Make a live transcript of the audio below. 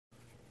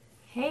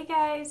Hey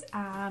guys,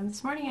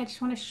 this morning I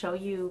just want to show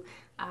you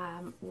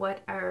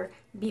what our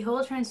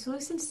Behold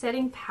Translucent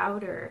Setting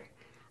Powder.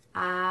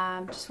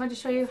 Just want to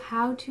show you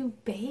how to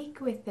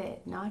bake with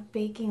it. Not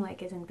baking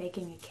like as in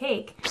baking a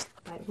cake,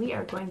 but we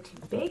are going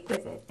to bake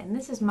with it. And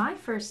this is my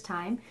first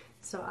time,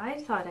 so I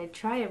thought I'd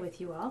try it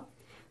with you all.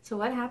 So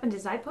what happened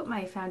is I put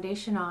my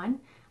foundation on.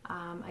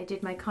 I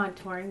did my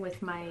contouring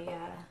with my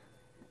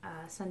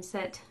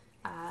Sunset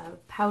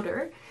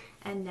powder,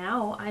 and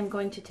now I'm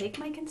going to take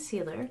my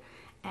concealer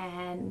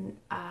and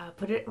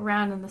put it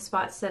around in the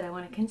spots that I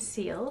want to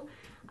conceal.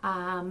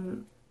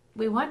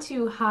 We want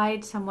to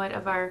hide somewhat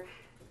of our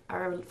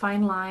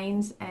fine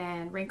lines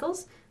and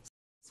wrinkles.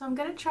 So I'm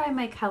going to try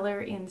my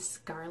color in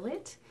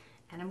Scarlet,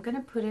 and I'm going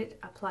to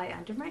apply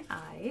under my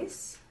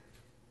eyes.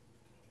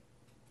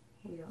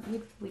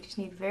 We just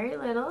need very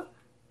little.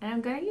 And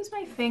I'm going to use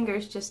my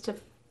fingers just to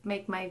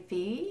make my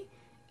V,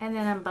 and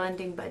then I'm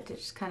blending bud to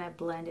just kind of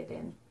blend it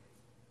in.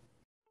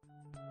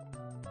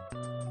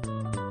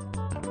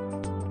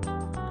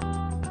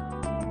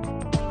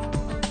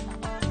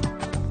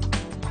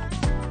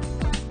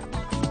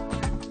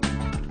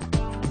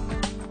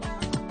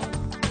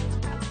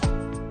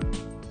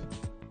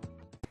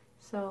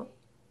 So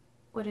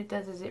what it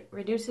does is it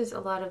reduces a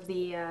lot of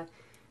the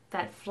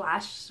that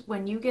flash.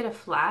 When you get a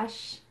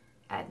flash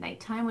at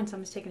nighttime when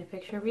someone's taking a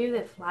picture of you,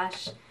 the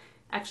flash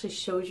actually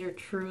shows your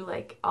true,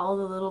 like all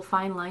the little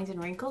fine lines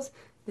and wrinkles.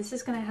 This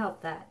is going to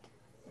help that.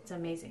 It's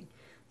amazing.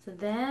 So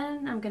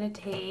then I'm going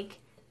to take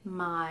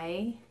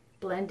my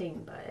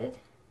blending bud.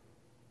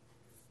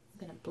 I'm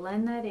going to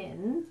blend that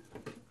in.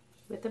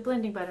 With the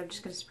blending bud, I'm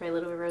just going to spray a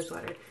little bit of rose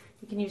water.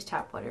 You can use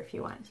tap water if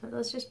you want. So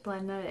let's just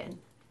blend that in.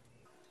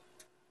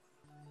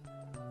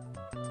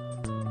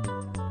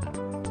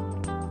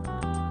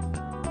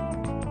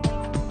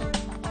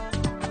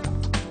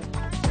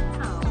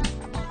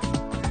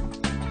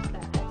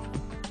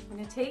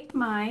 Take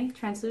my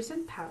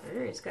translucent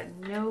powder, it's got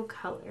no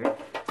color,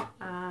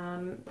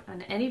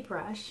 on any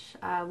brush.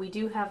 We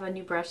do have a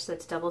new brush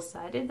that's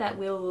double-sided that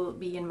will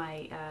be in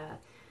my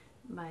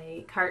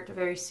my cart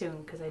very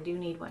soon because I do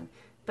need one.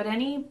 But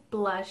any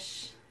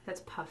blush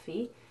that's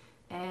puffy,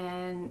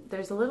 and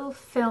there's a little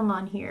film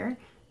on here,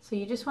 so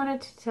you just want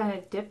to kind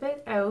of dip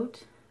it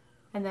out,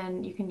 and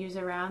then you can use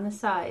it around the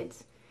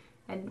sides.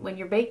 And when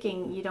you're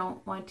baking, you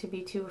don't want to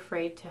be too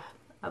afraid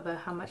about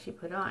how much you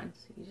put on,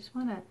 so you just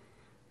want to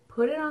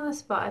put it on the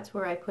spots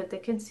where I put the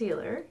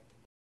concealer.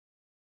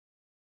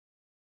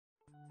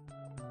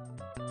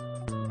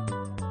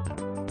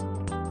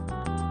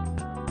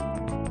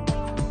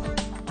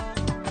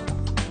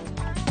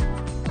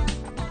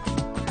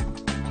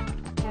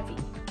 Heavy.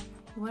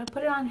 You want to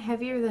put it on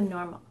heavier than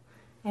normal.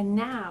 And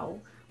now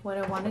what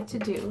I wanted to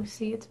do,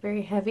 see, it's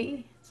very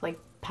heavy. It's like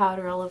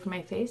powder all over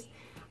my face.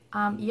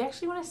 You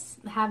actually want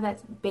to have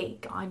that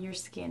bake on your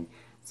skin.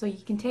 So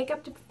you can take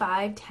up to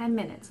 5-10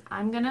 minutes.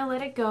 I'm gonna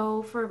let it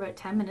go for about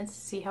 10 minutes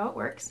to see how it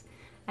works,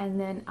 and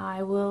then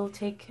I will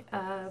take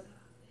a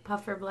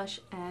puffer blush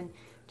and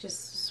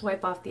just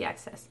swipe off the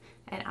excess,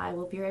 and I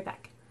will be right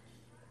back.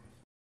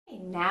 Okay,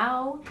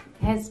 now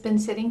it has been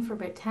sitting for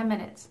about 10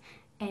 minutes,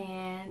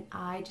 and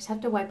I just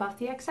have to wipe off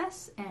the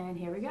excess, and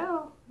here we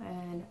go.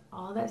 And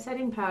all that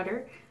setting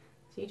powder,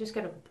 so you just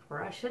gotta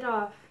brush it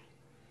off,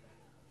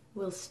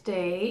 will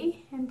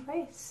stay in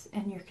place,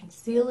 and your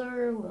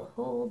concealer will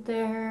hold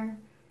there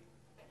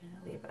and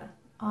leave an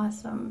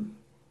awesome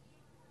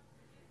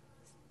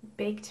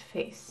baked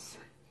face.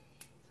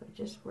 So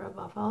just rub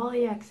off all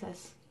the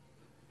excess.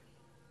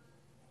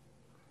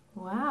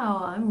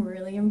 Wow, I'm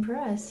really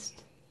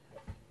impressed.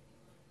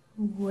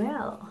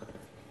 Well,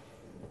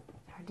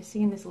 hard to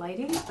see in this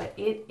lighting, but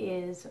it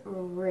is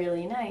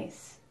really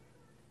nice.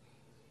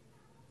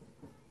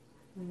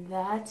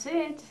 That's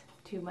it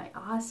to my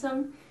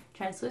awesome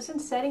translucent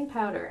setting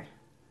powder.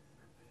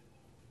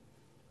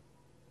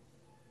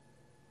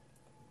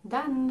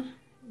 Done.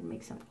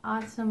 Make some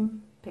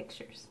awesome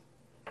pictures.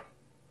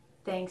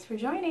 Thanks for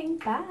joining.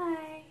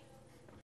 Bye.